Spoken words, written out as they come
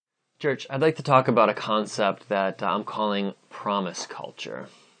Church, I'd like to talk about a concept that I'm calling promise culture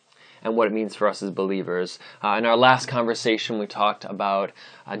and what it means for us as believers. In our last conversation, we talked about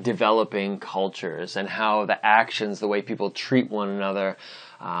developing cultures and how the actions, the way people treat one another,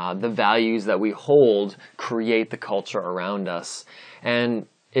 the values that we hold create the culture around us. And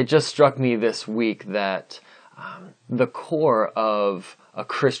it just struck me this week that the core of a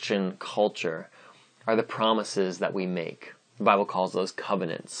Christian culture are the promises that we make. The Bible calls those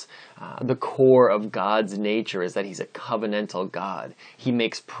covenants. The core of God's nature is that He's a covenantal God. He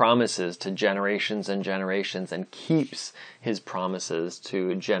makes promises to generations and generations and keeps His promises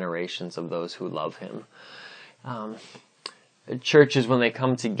to generations of those who love Him. Churches, when they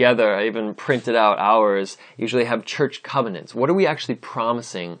come together, I even printed out ours, usually have church covenants. What are we actually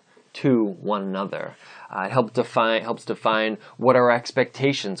promising to one another? It helps define what are our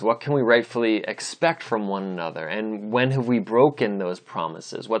expectations, what can we rightfully expect from one another, and when have we broken those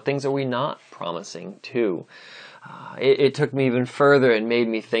promises? What things are we not promising to? It took me even further and made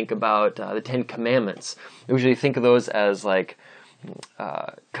me think about the Ten Commandments. I usually think of those as like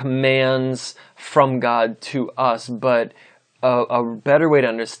commands from God to us, but a better way to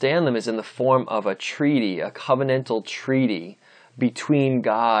understand them is in the form of a treaty, a covenantal treaty between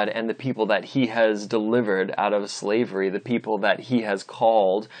God and the people that He has delivered out of slavery, the people that He has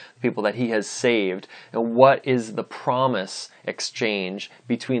called, the people that He has saved. And what is the promise exchange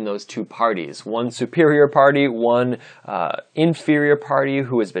between those two parties? One superior party, one inferior party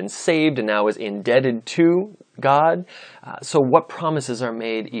who has been saved and now is indebted to God. So what promises are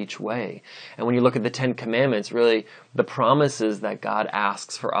made each way? And when you look at the Ten Commandments, really the promises that God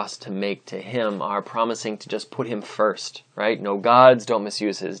asks for us to make to Him are promising to just put Him first, right? No gods, don't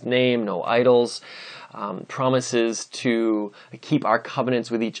misuse His name, no idols. Promises to keep our covenants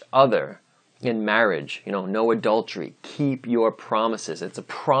with each other in marriage, no adultery. Keep your promises. It's a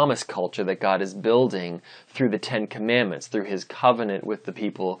promise culture that God is building through the Ten Commandments, through His covenant with the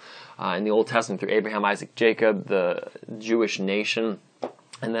people in the Old Testament, through Abraham, Isaac, Jacob, the Jewish nation,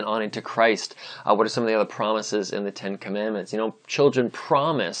 and then on into Christ. What are some of the other promises in the Ten Commandments? Children,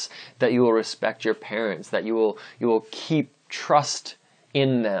 promise that you will respect your parents, that you will keep trust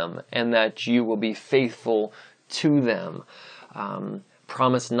in them, and that you will be faithful to them.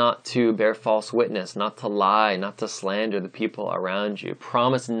 Promise not to bear false witness, not to lie, not to slander the people around you.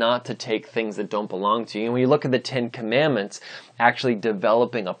 Promise not to take things that don't belong to you. And when you look at the Ten Commandments actually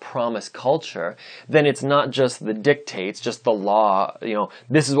developing a promise culture, then it's not just the dictates, just the law,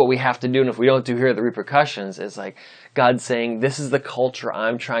 this is what we have to do, and if we don't do, here are the repercussions. It's like God saying, this is the culture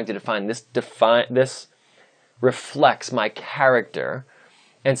I'm trying to define. This reflects my character,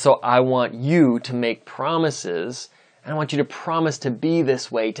 and so I want you to make promises. And I want you to promise to be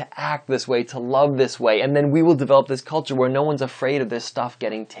this way, to act this way, to love this way. And then we will develop this culture where no one's afraid of this stuff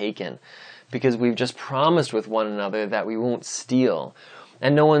getting taken, because we've just promised with one another that we won't steal.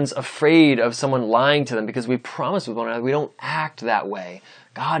 And no one's afraid of someone lying to them, because we promised with one another we don't act that way.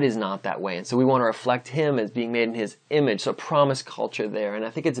 God is not that way. And so we want to reflect Him as being made in His image. So promise culture there. And I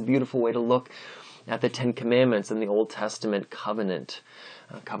think it's a beautiful way to look at the Ten Commandments in the Old Testament covenant.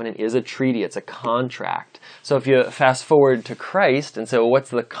 A covenant is a treaty, it's a contract. So if you fast forward to Christ and say, well, what's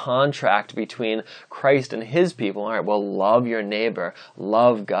the contract between Christ and His people? All right, well, love your neighbor,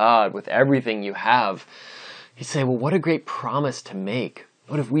 love God with everything you have. You say, well, what a great promise to make.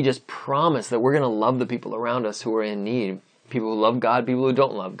 What if we just promise that we're going to love the people around us who are in need? People who love God, people who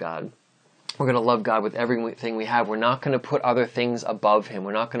don't love God. We're going to love God with everything we have. We're not going to put other things above Him.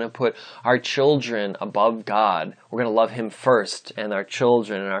 We're not going to put our children above God. We're going to love Him first, and our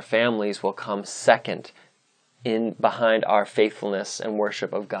children and our families will come second in behind our faithfulness and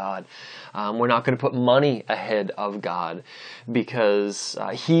worship of God. We're not going to put money ahead of God, because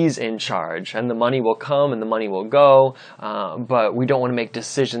He's in charge, and the money will come and the money will go, but we don't want to make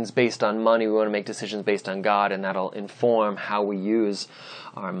decisions based on money. We want to make decisions based on God, and that'll inform how we use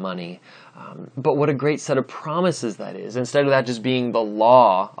our money. But what a great set of promises that is. Instead of that just being the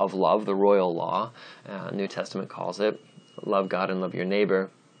law of love, the royal law, New Testament calls it, love God and love your neighbor.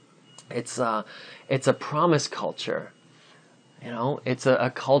 It's a promise culture. It's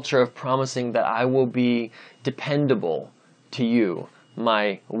a culture of promising that I will be dependable to you,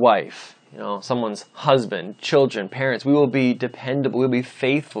 my wife, someone's husband, children, parents. We will be dependable. We'll be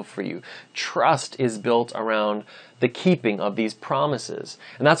faithful for you. Trust is built around the keeping of these promises.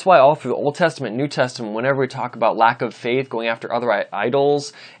 And that's why all through the Old Testament, New Testament, whenever we talk about lack of faith, going after other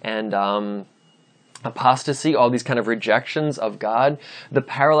idols, and apostasy, all these kind of rejections of God, the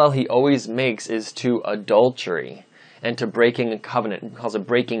parallel He always makes is to adultery and to breaking a covenant. He calls it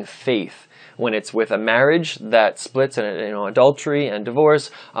breaking faith. when it's with a marriage that splits and adultery and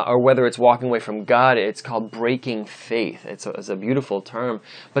divorce, or whether it's walking away from God, it's called breaking faith. It's a beautiful term.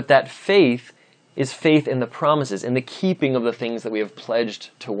 But that faith is faith in the promises, in the keeping of the things that we have pledged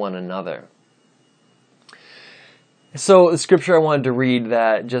to one another. So the scripture I wanted to read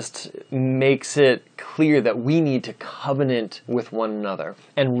that just makes it clear that we need to covenant with one another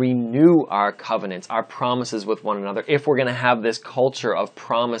and renew our covenants, our promises with one another, if we're going to have this culture of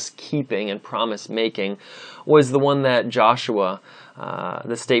promise keeping and promise making, was the one that Joshua,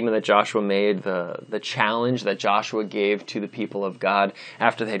 the statement that Joshua made, the challenge that Joshua gave to the people of God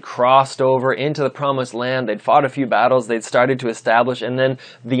after they had crossed over into the promised land. They'd fought a few battles, they'd started to establish, and then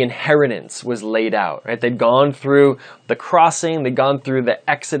the inheritance was laid out. Right? They'd gone through the crossing, they'd gone through the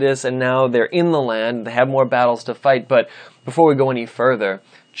exodus, and now they're in the land. They have more battles to fight. But before we go any further,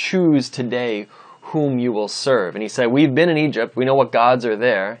 choose today whom you will serve. And he said, we've been in Egypt, we know what gods are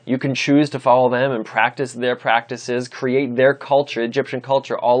there. You can choose to follow them and practice their practices, create their culture, Egyptian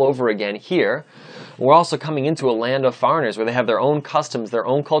culture, all over again here. We're also coming into a land of foreigners where they have their own customs, their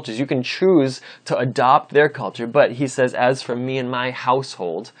own cultures. You can choose to adopt their culture. But he says, as for me and my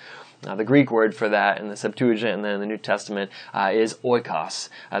household, the Greek word for that in the Septuagint and then in the New Testament is oikos.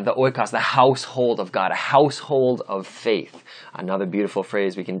 The household of God, a household of faith. Another beautiful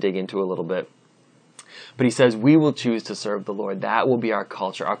phrase we can dig into a little bit. But he says, we will choose to serve the Lord. That will be our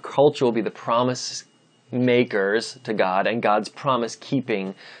culture. Our culture will be the promise makers to God and God's promise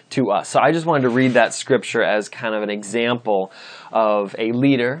keeping to us. So I just wanted to read that scripture as kind of an example of a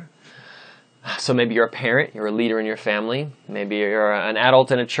leader. So maybe you're a parent, you're a leader in your family. Maybe you're an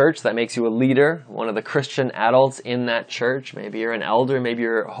adult in a church, that makes you a leader, one of the Christian adults in that church. Maybe you're an elder, maybe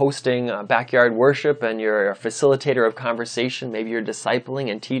you're hosting backyard worship and you're a facilitator of conversation. Maybe you're discipling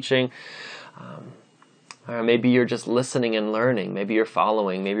and teaching. Or maybe you're just listening and learning. Maybe you're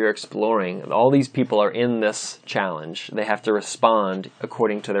following. Maybe you're exploring. All these people are in this challenge. They have to respond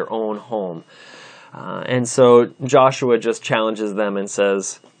according to their own home. And so Joshua just challenges them and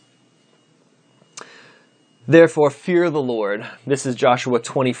says, therefore fear the Lord. This is Joshua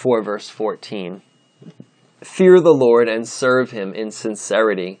 24, verse 14. Fear the Lord and serve him in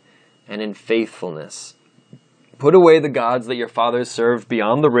sincerity and in faithfulness. Put away the gods that your fathers served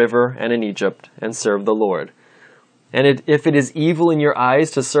beyond the river and in Egypt, and serve the Lord. And if it is evil in your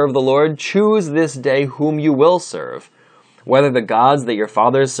eyes to serve the Lord, choose this day whom you will serve, whether the gods that your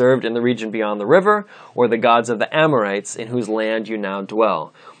fathers served in the region beyond the river, or the gods of the Amorites in whose land you now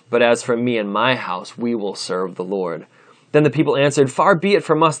dwell. But as for me and my house, we will serve the Lord. Then the people answered, far be it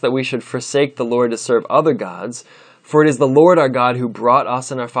from us that we should forsake the Lord to serve other gods, for it is the Lord our God who brought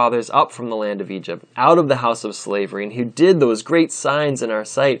us and our fathers up from the land of Egypt, out of the house of slavery, and who did those great signs in our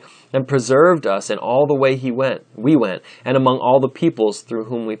sight, and preserved us in all the way we went, and among all the peoples through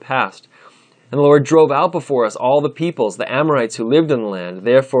whom we passed. And the Lord drove out before us all the peoples, the Amorites who lived in the land.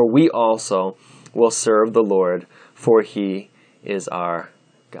 Therefore we also will serve the Lord, for he is our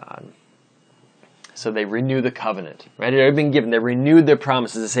God. So they renew the covenant, right? It had been given. They renewed their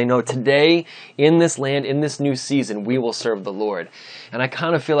promises. They say, no, today, in this land, in this new season, we will serve the Lord. And I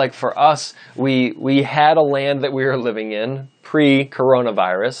kind of feel like for us, we had a land that we were living in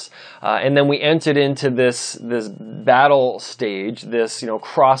pre-coronavirus, and then we entered into this battle stage, this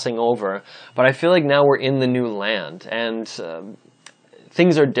crossing over. But I feel like now we're in the new land, and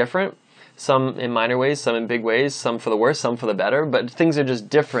things are different. Some in minor ways, some in big ways, some for the worse, some for the better, but things are just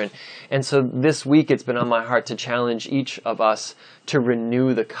different. And so this week it's been on my heart to challenge each of us to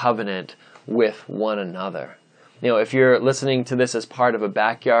renew the covenant with one another. If you're listening to this as part of a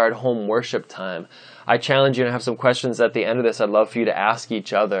backyard home worship time, I challenge you to have some questions at the end of this. I'd love for you to ask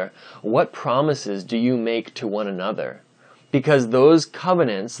each other, what promises do you make to one another? Because those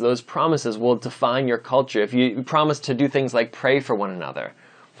covenants, those promises will define your culture. If you promise to do things like pray for one another,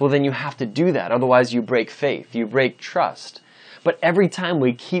 well, then you have to do that. Otherwise, you break faith. You break trust. But every time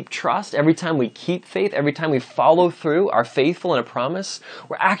we keep trust, every time we keep faith, every time we follow through, are faithful in a promise,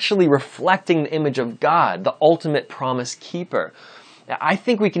 we're actually reflecting the image of God, the ultimate promise keeper. I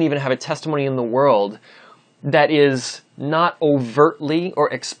think we can even have a testimony in the world that is not overtly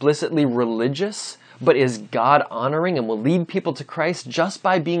or explicitly religious, but is God-honoring and will lead people to Christ just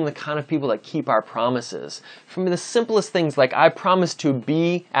by being the kind of people that keep our promises. From the simplest things like, I promise to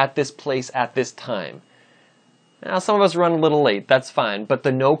be at this place at this time. Now, some of us run a little late, that's fine, but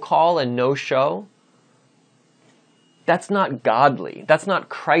the no call and no show, that's not godly. That's not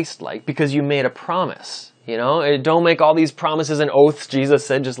Christ-like because you made a promise. Don't make all these promises and oaths. Jesus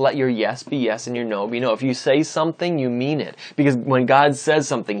said, just let your yes be yes and your no be no. If you say something, you mean it. Because when God says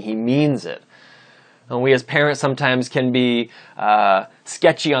something, he means it. And we as parents sometimes can be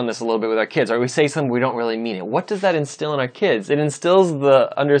sketchy on this a little bit with our kids, or we say something we don't really mean it. What does that instill in our kids? It instills the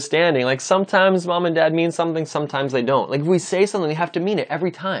understanding, like sometimes mom and dad mean something, sometimes they don't. Like if we say something, we have to mean it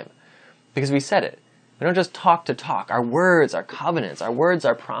every time because we said it. We don't just talk to talk. Our words are covenants. Our words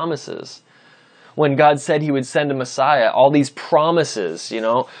are promises. When God said he would send a Messiah, all these promises,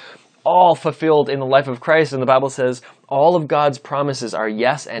 all fulfilled in the life of Christ. And the Bible says all of God's promises are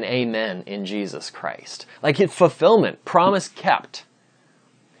yes and amen in Jesus Christ. Like it's fulfillment, promise kept.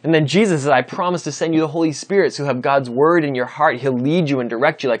 And then Jesus says, I promise to send you the Holy Spirit, so you have God's word in your heart. He'll lead you and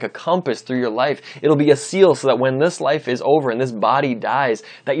direct you like a compass through your life. It'll be a seal so that when this life is over and this body dies,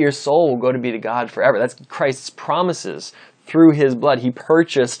 that your soul will go to be to God forever. That's Christ's promises. Through his blood, he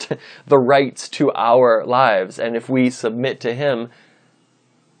purchased the rights to our lives. And if we submit to him,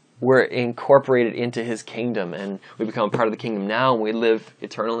 we're incorporated into his kingdom, and we become part of the kingdom now, and we live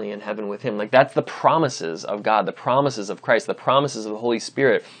eternally in heaven with him. Like that's the promises of God, the promises of Christ, the promises of the Holy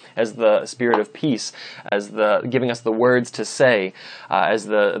Spirit as the Spirit of peace, as the giving us the words to say, as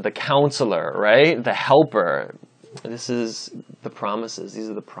the counselor, right? The helper. This is the promises. These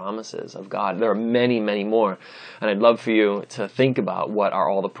are the promises of God. There are many, many more. And I'd love for you to think about what are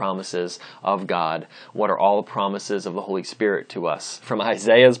all the promises of God. What are all the promises of the Holy Spirit to us? From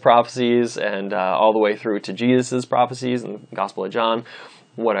Isaiah's prophecies and all the way through to Jesus' prophecies in the Gospel of John.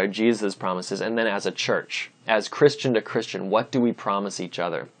 What are Jesus' promises? And then as a church, as Christian to Christian, what do we promise each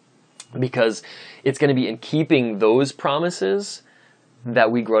other? Because it's going to be in keeping those promises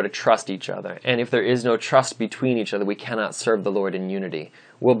that we grow to trust each other. And if there is no trust between each other, we cannot serve the Lord in unity.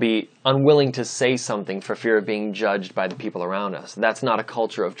 We'll be unwilling to say something for fear of being judged by the people around us. That's not a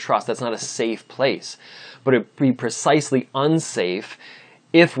culture of trust. That's not a safe place. But it'd be precisely unsafe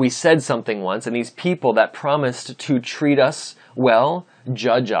if we said something once and these people that promised to treat us well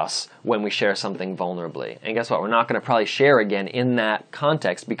judge us when we share something vulnerably. And guess what? We're not going to probably share again in that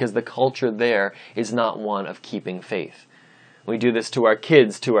context because the culture there is not one of keeping faith. We do this to our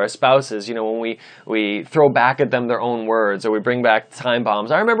kids, to our spouses, when we throw back at them their own words, or we bring back time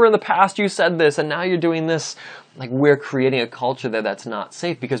bombs. I remember in the past you said this, and now you're doing this. Like we're creating a culture there that's not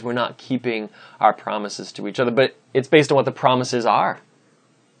safe because we're not keeping our promises to each other. But it's based on what the promises are.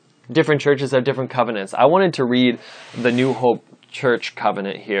 Different churches have different covenants. I wanted to read the New Hope Church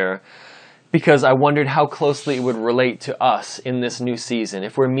covenant here because I wondered how closely it would relate to us in this new season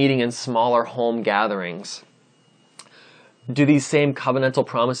if we're meeting in smaller home gatherings. Do these same covenantal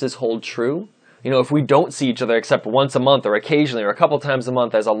promises hold true? If we don't see each other except once a month or occasionally or a couple times a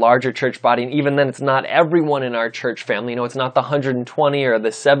month as a larger church body, and even then it's not everyone in our church family, it's not the 120 or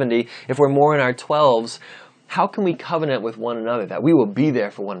the 70, if we're more in our 12s, how can we covenant with one another that we will be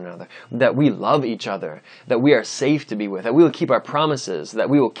there for one another, that we love each other, that we are safe to be with, that we will keep our promises, that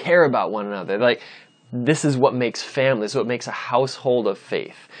we will care about one another? Like, this is what makes family, this is what makes a household of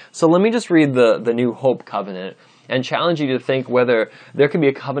faith. So let me just read the New Hope covenant and challenge you to think whether there could be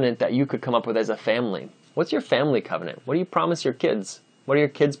a covenant that you could come up with as a family. What's your family covenant? What do you promise your kids? What do your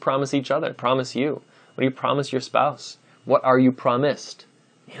kids promise each other, promise you? What do you promise your spouse? What are you promised?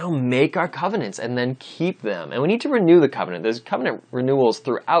 Make our covenants and then keep them. And we need to renew the covenant. There's covenant renewals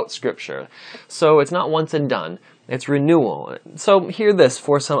throughout Scripture. So it's not once and done. It's renewal. So hear this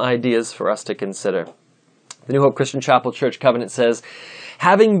for some ideas for us to consider. The New Hope Christian Chapel Church Covenant says,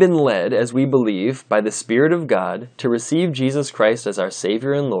 having been led, as we believe, by the Spirit of God to receive Jesus Christ as our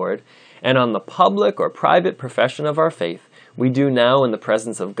Savior and Lord, and on the public or private profession of our faith, we do now in the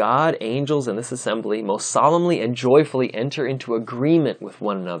presence of God, angels, and this assembly, most solemnly and joyfully enter into agreement with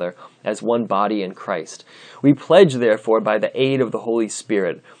one another as one body in Christ. We pledge, therefore, by the aid of the Holy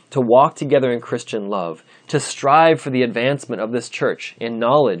Spirit, to walk together in Christian love, to strive for the advancement of this church in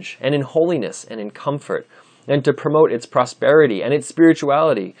knowledge and in holiness and in comfort, and to promote its prosperity and its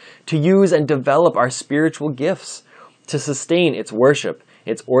spirituality, to use and develop our spiritual gifts, to sustain its worship,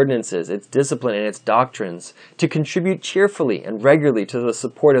 its ordinances, its discipline, and its doctrines, to contribute cheerfully and regularly to the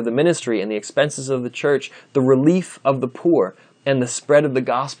support of the ministry and the expenses of the church, the relief of the poor, and the spread of the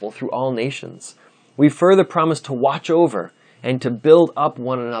gospel through all nations. We further promise to watch over and to build up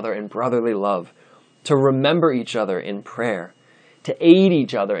one another in brotherly love, to remember each other in prayer, to aid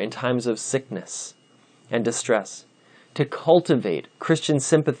each other in times of sickness and distress, to cultivate Christian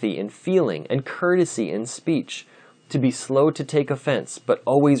sympathy in feeling and courtesy in speech, to be slow to take offense, but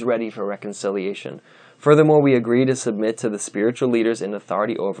always ready for reconciliation. Furthermore, we agree to submit to the spiritual leaders in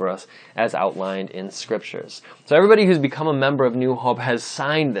authority over us as outlined in Scriptures. So everybody who's become a member of New Hope has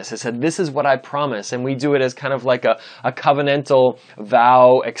signed this, has said, this is what I promise, and we do it as kind of like a covenantal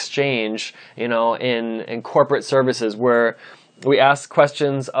vow exchange, in corporate services where We ask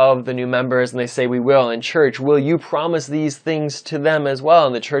questions of the new members, and they say, we will. In church, will you promise these things to them as well?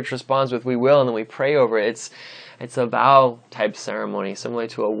 And the church responds with, we will, and then we pray over it. It's a vow-type ceremony, similar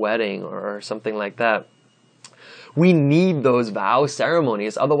to a wedding or something like that. We need those vow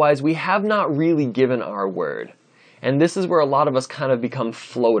ceremonies, otherwise we have not really given our word. And this is where a lot of us kind of become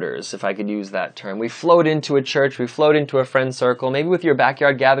floaters, if I could use that term. We float into a church, we float into a friend circle. Maybe with your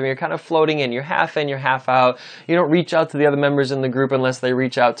backyard gathering, you're kind of floating in. You're half in, you're half out. You don't reach out to the other members in the group unless they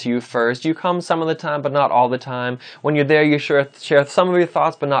reach out to you first. You come some of the time, but not all the time. When you're there, you share some of your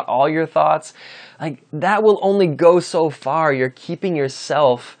thoughts, but not all your thoughts. Like, that will only go so far. You're keeping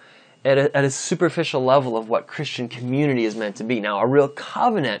yourself at a superficial level of what Christian community is meant to be. Now, a real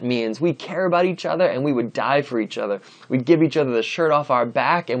covenant means we care about each other and we would die for each other. We'd give each other the shirt off our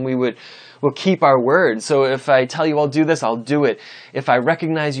back and we'll keep our word. So if I tell you I'll do this, I'll do it. If I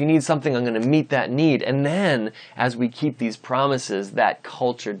recognize you need something, I'm going to meet that need. And then, as we keep these promises, that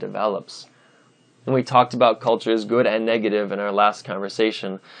culture develops. And we talked about culture as good and negative in our last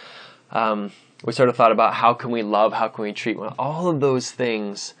conversation. We sort of thought about how can we love, how can we treat. Well, all of those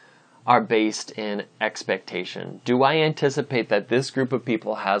things are based in expectation. Do I anticipate that this group of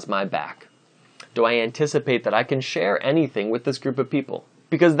people has my back? Do I anticipate that I can share anything with this group of people?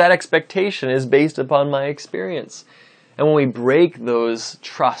 Because that expectation is based upon my experience. And when we break those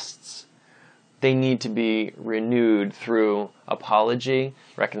trusts, they need to be renewed through apology,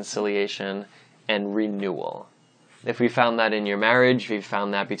 reconciliation, and renewal. If we found that in your marriage, if we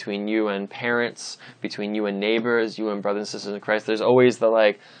found that between you and parents, between you and neighbors, you and brothers and sisters in Christ, there's always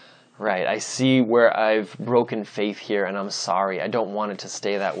the right, I see where I've broken faith here and I'm sorry. I don't want it to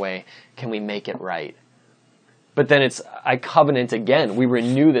stay that way. Can we make it right? But then I covenant again. We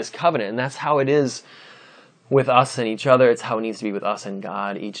renew this covenant, and that's how it is with us and each other. It's how it needs to be with us and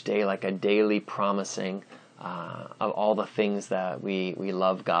God each day, like a daily promising of all the things that we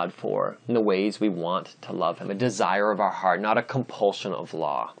love God for, and the ways we want to love Him. A desire of our heart, not a compulsion of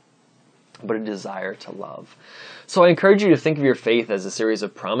law, but a desire to love. So I encourage you to think of your faith as a series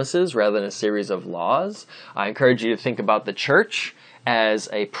of promises rather than a series of laws. I encourage you to think about the church as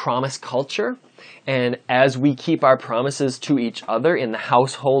a promise culture. And as we keep our promises to each other in the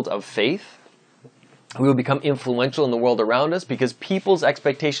household of faith, we will become influential in the world around us, because people's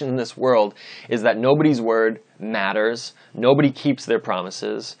expectation in this world is that nobody's word matters. Nobody keeps their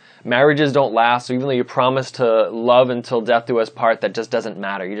promises. Marriages don't last, so even though you promise to love until death do us part, that just doesn't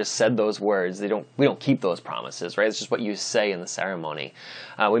matter. You just said those words. We don't keep those promises, right? It's just what you say in the ceremony.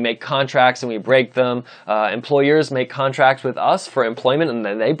 We make contracts and we break them. Employers make contracts with us for employment and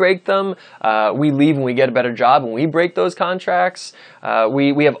then they break them. We leave and we get a better job and we break those contracts.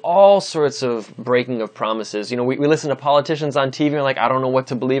 We have all sorts of breaking of promises. You know, we listen to politicians on TV and we're like, I don't know what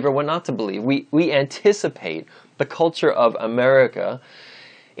to believe or what not to believe. We anticipate, the culture of America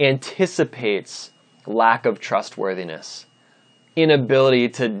anticipates lack of trustworthiness, inability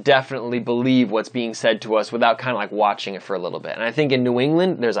to definitely believe what's being said to us without kind of like watching it for a little bit. And I think in New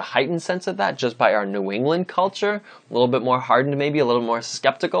England, there's a heightened sense of that just by our New England culture, a little bit more hardened maybe, a little more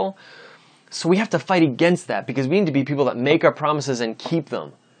skeptical. So we have to fight against that, because we need to be people that make our promises and keep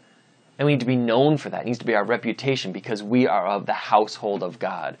them. And we need to be known for that. It needs to be our reputation, because we are of the household of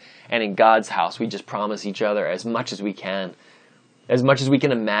God. And in God's house, we just promise each other as much as we can. As much as we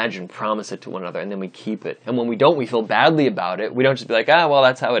can imagine, promise it to one another, and then we keep it. And when we don't, we feel badly about it. We don't just be like, well,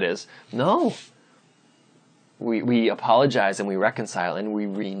 that's how it is. No. We apologize and we reconcile and we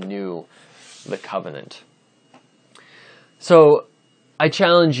renew the covenant. So I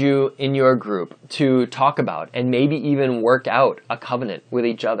challenge you in your group to talk about and maybe even work out a covenant with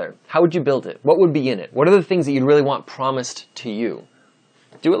each other. How would you build it? What would be in it? What are the things that you'd really want promised to you?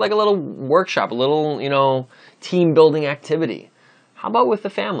 Do it like a little workshop, a little, team building activity. How about with the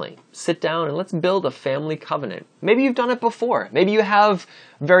family? Sit down and let's build a family covenant. Maybe you've done it before. Maybe you have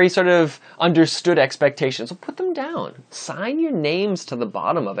very sort of understood expectations. So put them down. Sign your names to the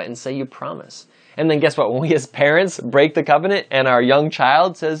bottom of it and say you promise. And then guess what? When we as parents break the covenant and our young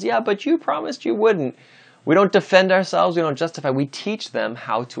child says, yeah, but you promised you wouldn't, we don't defend ourselves, we don't justify, we teach them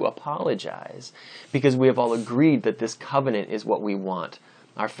how to apologize, because we have all agreed that this covenant is what we want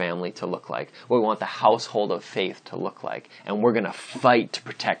our family to look like, what we want the household of faith to look like. And we're going to fight to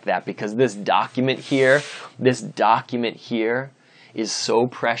protect that, because this document here is so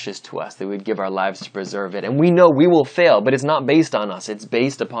precious to us that we'd give our lives to preserve it. And we know we will fail, but it's not based on us. It's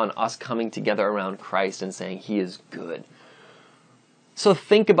based upon us coming together around Christ and saying He is good. So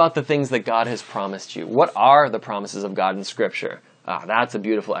think about the things that God has promised you. What are the promises of God in Scripture? That's a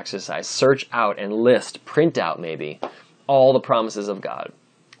beautiful exercise. Search out and list, print out maybe, all the promises of God.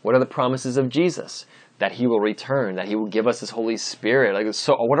 What are the promises of Jesus? That he will return, that he will give us his Holy Spirit. Like,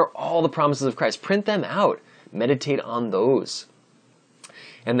 so what are all the promises of Christ? Print them out. Meditate on those.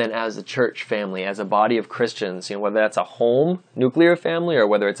 And then as a church family, as a body of Christians, whether that's a home nuclear family or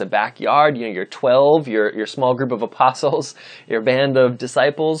whether it's a backyard, your 12, your small group of apostles, your band of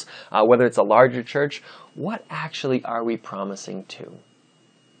disciples, whether it's a larger church, what actually are we promising to?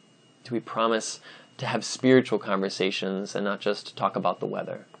 Do we promise to have spiritual conversations and not just talk about the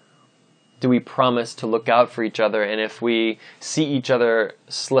weather? Do we promise to look out for each other, and if we see each other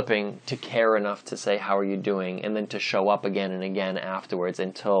slipping, to care enough to say, how are you doing, and then to show up again and again afterwards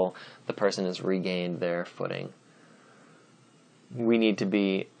until the person has regained their footing? We need to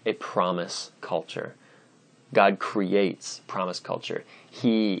be a promise culture. God creates promise culture.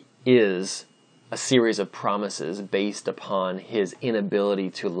 He is a series of promises based upon his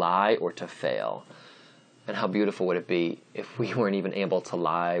inability to lie or to fail. And how beautiful would it be if we weren't even able to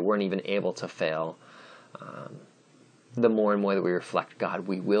lie, weren't even able to fail? The more and more that we reflect God,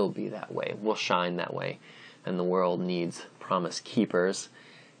 we will be that way. We'll shine that way. And the world needs promise keepers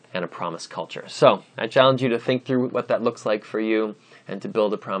and a promise culture. So I challenge you to think through what that looks like for you and to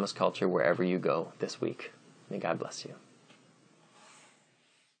build a promise culture wherever you go this week. May God bless you.